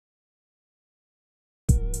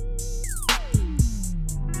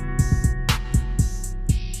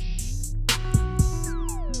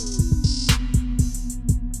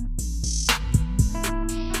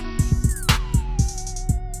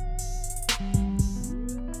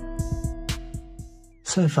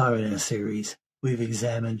So far in our series, we've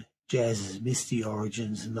examined jazz's misty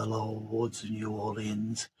origins in the lower wards of New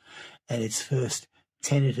Orleans and its first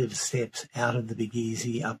tentative steps out of the Big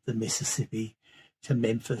Easy up the Mississippi to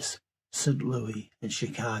Memphis, St. Louis, and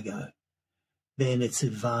Chicago. Then its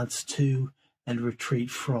advance to and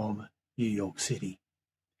retreat from New York City.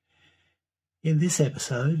 In this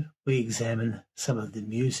episode, we examine some of the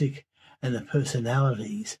music and the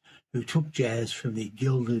personalities who took jazz from the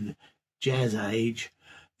gilded jazz age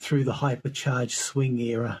through the hypercharged swing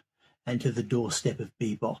era and to the doorstep of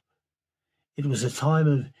bebop. It was a time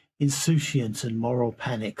of insouciance and moral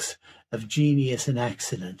panics, of genius and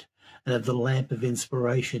accident, and of the lamp of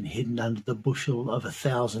inspiration hidden under the bushel of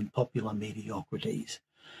 1,000 popular mediocrities,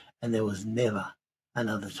 and there was never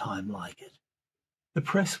another time like it. The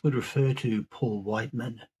press would refer to Paul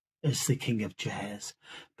Whiteman as the king of jazz,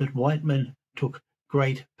 but Whiteman took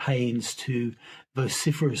great pains to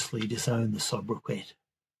vociferously disown the sobriquet.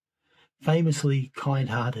 Famously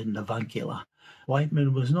kind-hearted and avuncular,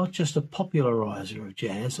 Whiteman was not just a popularizer of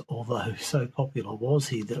jazz, although so popular was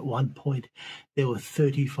he that at one point there were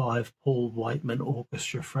 35 Paul Whiteman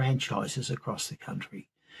orchestra franchises across the country.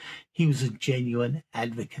 He was a genuine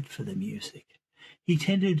advocate for the music. He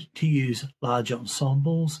tended to use large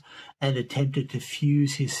ensembles and attempted to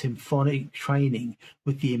fuse his symphonic training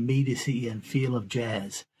with the immediacy and feel of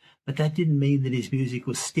jazz. But that didn't mean that his music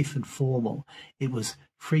was stiff and formal. It was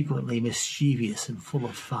frequently mischievous and full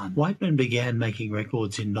of fun. Whiteman began making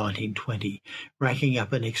records in 1920, racking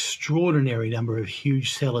up an extraordinary number of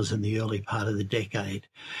huge sellers in the early part of the decade,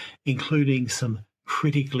 including some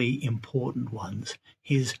critically important ones.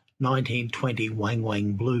 His 1920 Wang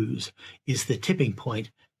Wang Blues is the tipping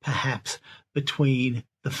point, perhaps, between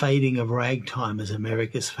the fading of ragtime as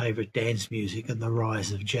America's favourite dance music and the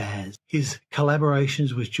rise of jazz. His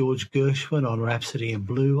collaborations with George Gershwin on Rhapsody in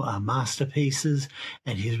Blue are masterpieces,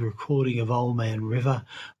 and his recording of Old Man River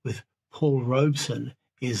with Paul Robeson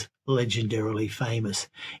is legendarily famous.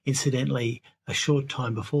 Incidentally, a short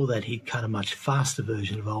time before that, he'd cut a much faster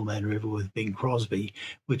version of Old Man River with Bing Crosby,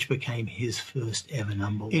 which became his first ever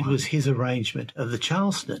number one. It was his arrangement of the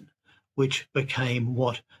Charleston, which became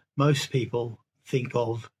what most people think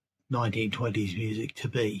of 1920s music to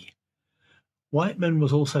be. Whiteman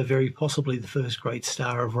was also very possibly the first great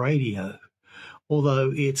star of radio,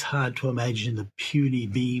 although it's hard to imagine the puny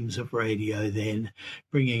beams of radio then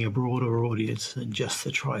bringing a broader audience than just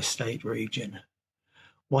the tri-state region.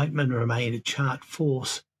 Whiteman remained a chart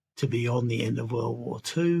force to beyond the end of World War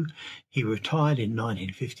II. He retired in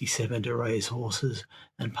 1957 to raise horses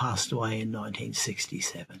and passed away in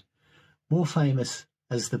 1967. More famous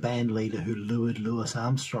as the band leader who lured Louis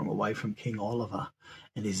Armstrong away from King Oliver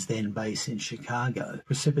and his then base in Chicago,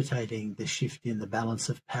 precipitating the shift in the balance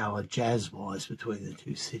of power jazz-wise between the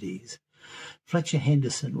two cities. Fletcher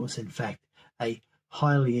Henderson was in fact a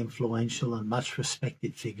highly influential and much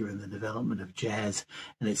respected figure in the development of jazz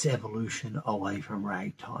and its evolution away from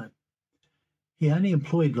ragtime. He only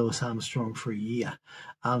employed Louis Armstrong for a year,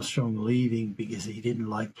 Armstrong leaving because he didn't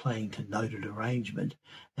like playing to noted arrangement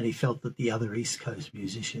and he felt that the other East Coast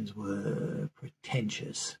musicians were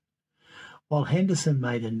pretentious. While Henderson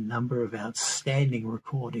made a number of outstanding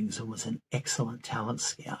recordings and was an excellent talent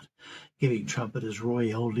scout, giving trumpeters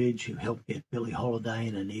Roy Eldridge, who helped get Billie Holiday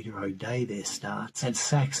and Anita O'Day their starts, and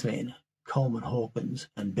saxmen Coleman Hawkins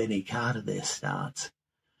and Benny Carter their starts,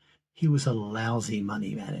 he was a lousy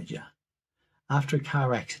money manager. After a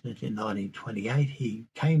car accident in 1928, he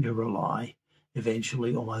came to rely,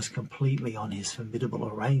 eventually almost completely, on his formidable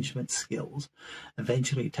arrangement skills,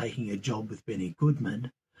 eventually taking a job with Benny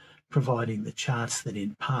Goodman, providing the charts that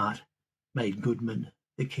in part made Goodman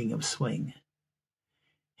the king of swing.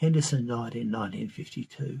 Henderson died in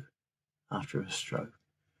 1952 after a stroke.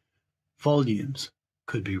 Volumes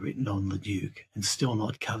could be written on the Duke and still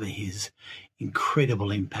not cover his incredible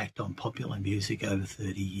impact on popular music over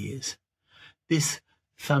 30 years. This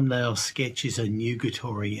thumbnail sketch is a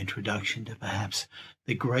nugatory introduction to perhaps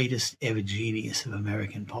the greatest ever genius of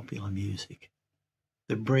American popular music.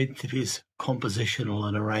 The breadth of his compositional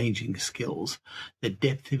and arranging skills, the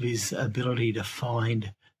depth of his ability to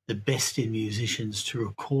find the best in musicians to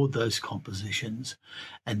record those compositions,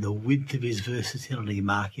 and the width of his versatility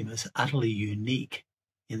mark him as utterly unique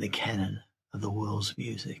in the canon of the world's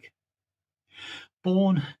music.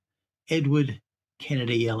 Born Edward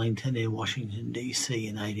Kennedy Ellington in Washington, D.C.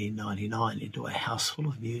 in 1899 into a house full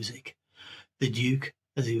of music, the Duke,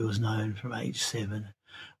 as he was known from age 7,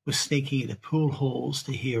 was sneaking into pool halls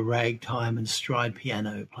to hear ragtime and stride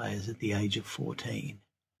piano players at the age of 14.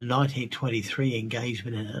 The 1923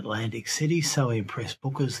 engagement in Atlantic City so impressed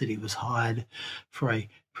bookers that he was hired for a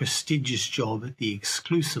prestigious job at the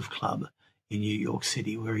Exclusive Club in New York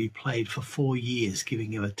City, where he played for 4 years,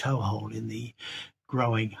 giving him a toehold in the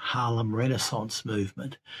growing Harlem Renaissance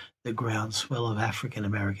movement, the groundswell of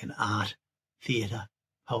African-American art, theatre,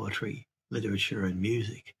 poetry, literature and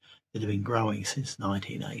music that had been growing since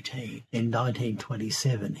 1918. In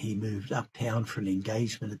 1927, he moved uptown for an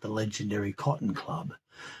engagement at the legendary Cotton Club,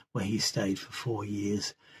 where he stayed for 4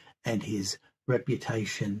 years, and his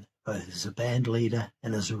reputation, both as a band leader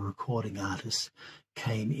and as a recording artist,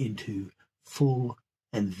 came into full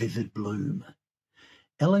and vivid bloom.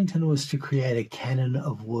 Ellington was to create a canon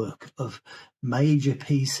of work, of major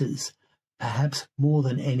pieces, perhaps more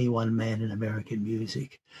than any one man in American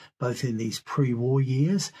music, both in these pre-war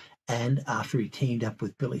years and after he teamed up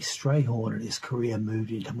with Billy Strayhorn and his career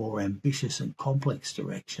moved into more ambitious and complex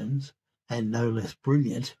directions, and no less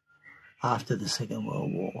brilliant after the Second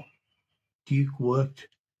World War. Duke worked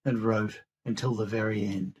and wrote until the very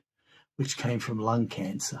end, which came from lung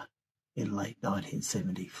cancer in late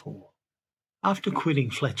 1974. After quitting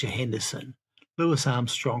Fletcher Henderson, Louis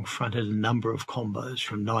Armstrong fronted a number of combos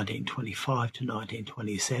from 1925 to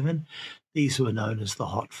 1927. These were known as the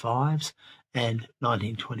Hot Fives, and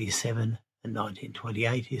 1927 and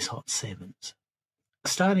 1928 his Hot Sevens.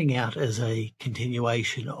 Starting out as a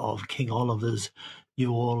continuation of King Oliver's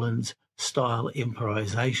New Orleans style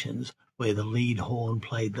improvisations, where the lead horn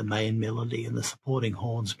played the main melody and the supporting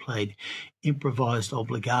horns played improvised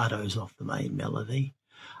obligatos off the main melody,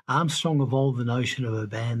 Armstrong evolved the notion of a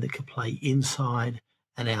band that could play inside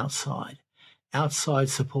and outside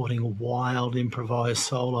supporting wild improvised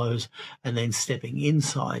solos and then stepping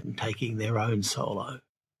inside and taking their own solo.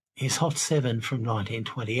 His Hot Seven from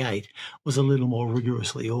 1928 was a little more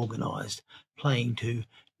rigorously organised, playing to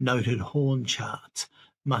noted horn charts,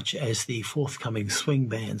 much as the forthcoming swing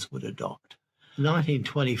bands would adopt. The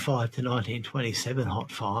 1925 to 1927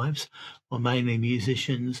 Hot Fives were mainly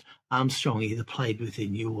musicians Armstrong either played with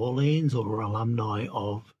in New Orleans or were alumni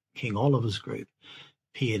of King Oliver's group,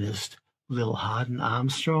 pianist Lil Hardin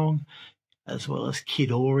Armstrong, as well as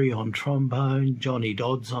Kid Ory on trombone, Johnny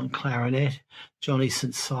Dodds on clarinet, Johnny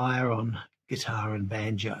St. Cyr on guitar and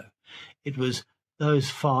banjo. It was those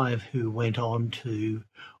five who went on to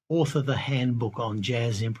author the Handbook on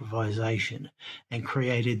Jazz Improvisation and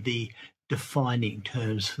created the defining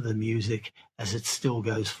terms for the music as it still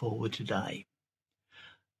goes forward today.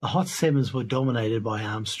 The Hot Sevens were dominated by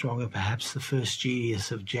Armstrong and perhaps the first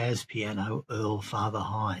genius of jazz piano, Earl Father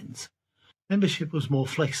Hines. Membership was more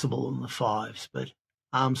flexible than the Fives, but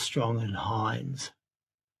Armstrong and Hines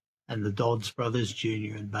and the Dodds brothers,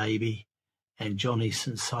 Junior and Baby, and Johnny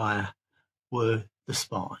St. Cyr were the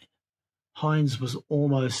spine. Hines was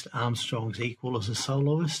almost Armstrong's equal as a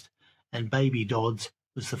soloist, and Baby Dodds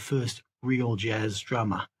was the first real jazz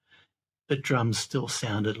drummer, but drums still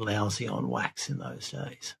sounded lousy on wax in those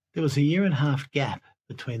days. There was a 1.5 year gap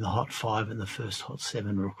between the Hot Five and the first Hot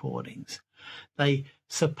Seven recordings. They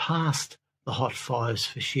surpassed the Hot Fives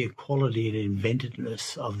for sheer quality and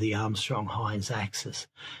inventiveness of the Armstrong-Hines axis,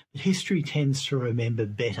 but history tends to remember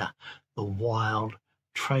better the wild,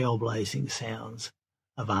 trailblazing sounds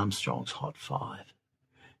of Armstrong's Hot Five.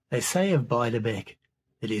 They say of Beiderbecke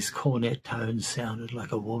that his cornet tones sounded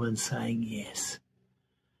like a woman saying yes.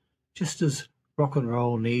 Just as rock and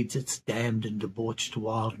roll needs its damned and debauched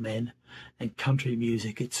wild men, and country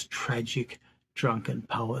music its tragic, drunken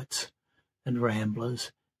poets and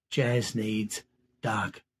ramblers, jazz needs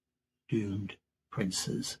dark, doomed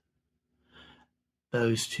princes.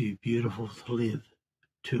 Those too beautiful to live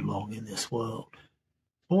too long in this world.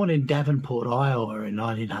 Born in Davenport, Iowa in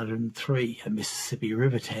 1903, a Mississippi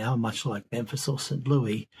River town, much like Memphis or St.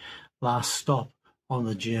 Louis, last stop on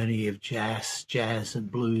the journey of jazz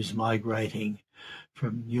and blues migrating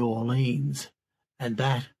from New Orleans, and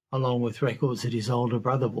that, along with records that his older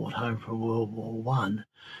brother brought home from World War I,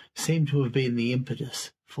 seemed to have been the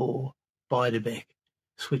impetus for Beiderbecke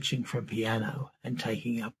switching from piano and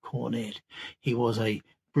taking up cornet. He was a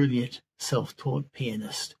brilliant self-taught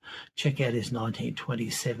pianist. Check out his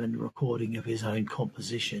 1927 recording of his own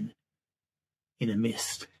composition, In a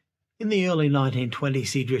Mist. In the early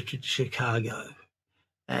 1920s, he drifted to Chicago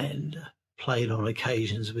and played on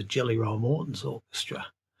occasions with Jelly Roll Morton's orchestra.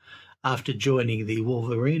 After joining the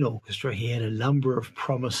Wolverine Orchestra, he had a number of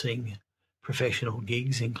promising professional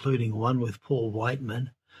gigs, including one with Paul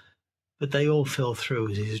Whiteman, but they all fell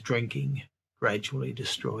through as his drinking gradually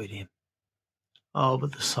destroyed him. Oh,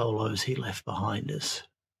 but the solos he left behind us.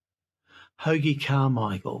 Hoagie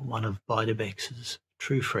Carmichael, one of Beiderbecke's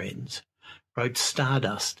true friends, wrote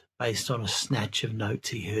Stardust based on a snatch of notes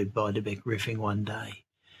he heard Beiderbecke riffing one day.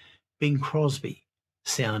 Bing Crosby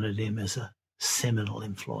sounded him as a seminal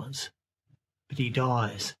influence. But he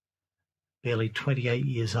dies, barely 28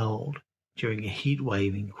 years old, during a heat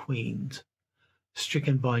wave in Queens,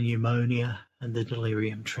 stricken by pneumonia and the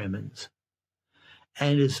delirium tremens.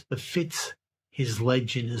 And as befits his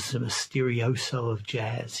legend as a mysterioso of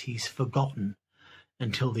jazz, he's forgotten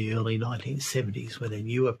until the early 1970s, when a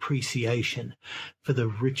new appreciation for the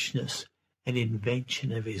richness and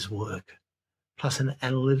invention of his work, plus an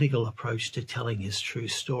analytical approach to telling his true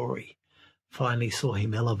story, finally saw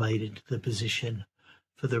him elevated to the position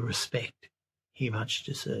for the respect he much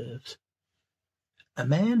deserves. A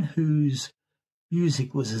man whose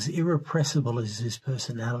music was as irrepressible as his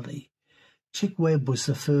personality, Chick Webb was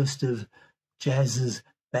the first of jazz's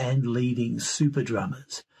band-leading super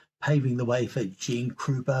drummers, paving the way for Gene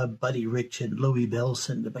Krupa, Buddy Rich and Louie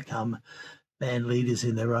Bellson to become band leaders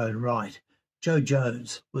in their own right. Joe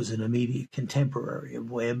Jones was an immediate contemporary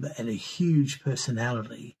of Webb and a huge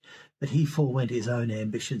personality, but he forewent his own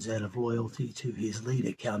ambitions out of loyalty to his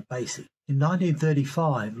leader, Count Basie. In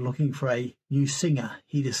 1935, looking for a new singer,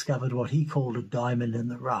 he discovered what he called a diamond in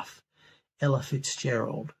the rough, Ella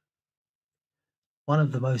Fitzgerald. One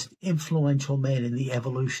of the most influential men in the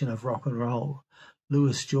evolution of rock and roll,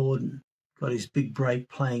 Louis Jordan, got his big break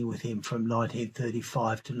playing with him from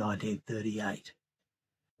 1935 to 1938.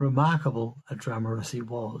 Remarkable a drummer as he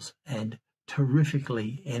was, and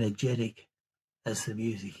terrifically energetic as the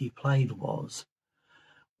music he played was,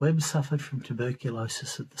 Webb suffered from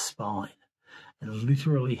tuberculosis of the spine and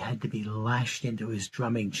literally had to be lashed into his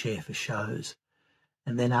drumming chair for shows,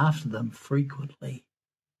 and then after them frequently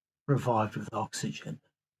revived with oxygen.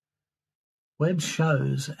 Webb's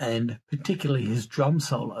shows, and particularly his drum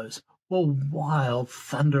solos, were wild,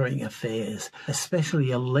 thundering affairs,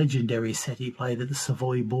 especially a legendary set he played at the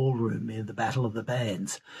Savoy Ballroom in the Battle of the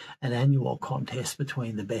Bands, an annual contest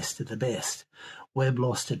between the best of the best. Webb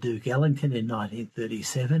lost to Duke Ellington in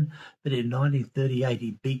 1937, but in 1938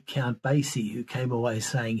 he beat Count Basie, who came away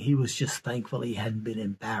saying he was just thankful he hadn't been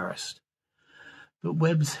embarrassed. But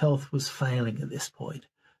Webb's health was failing at this point.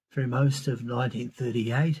 Through most of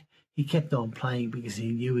 1938, he kept on playing because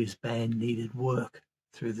he knew his band needed work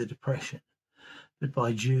through the Depression. But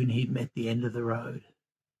by June, he'd met the end of the road.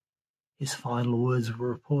 His final words were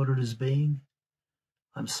reported as being,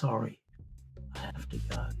 "I'm sorry, I have to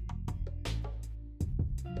go."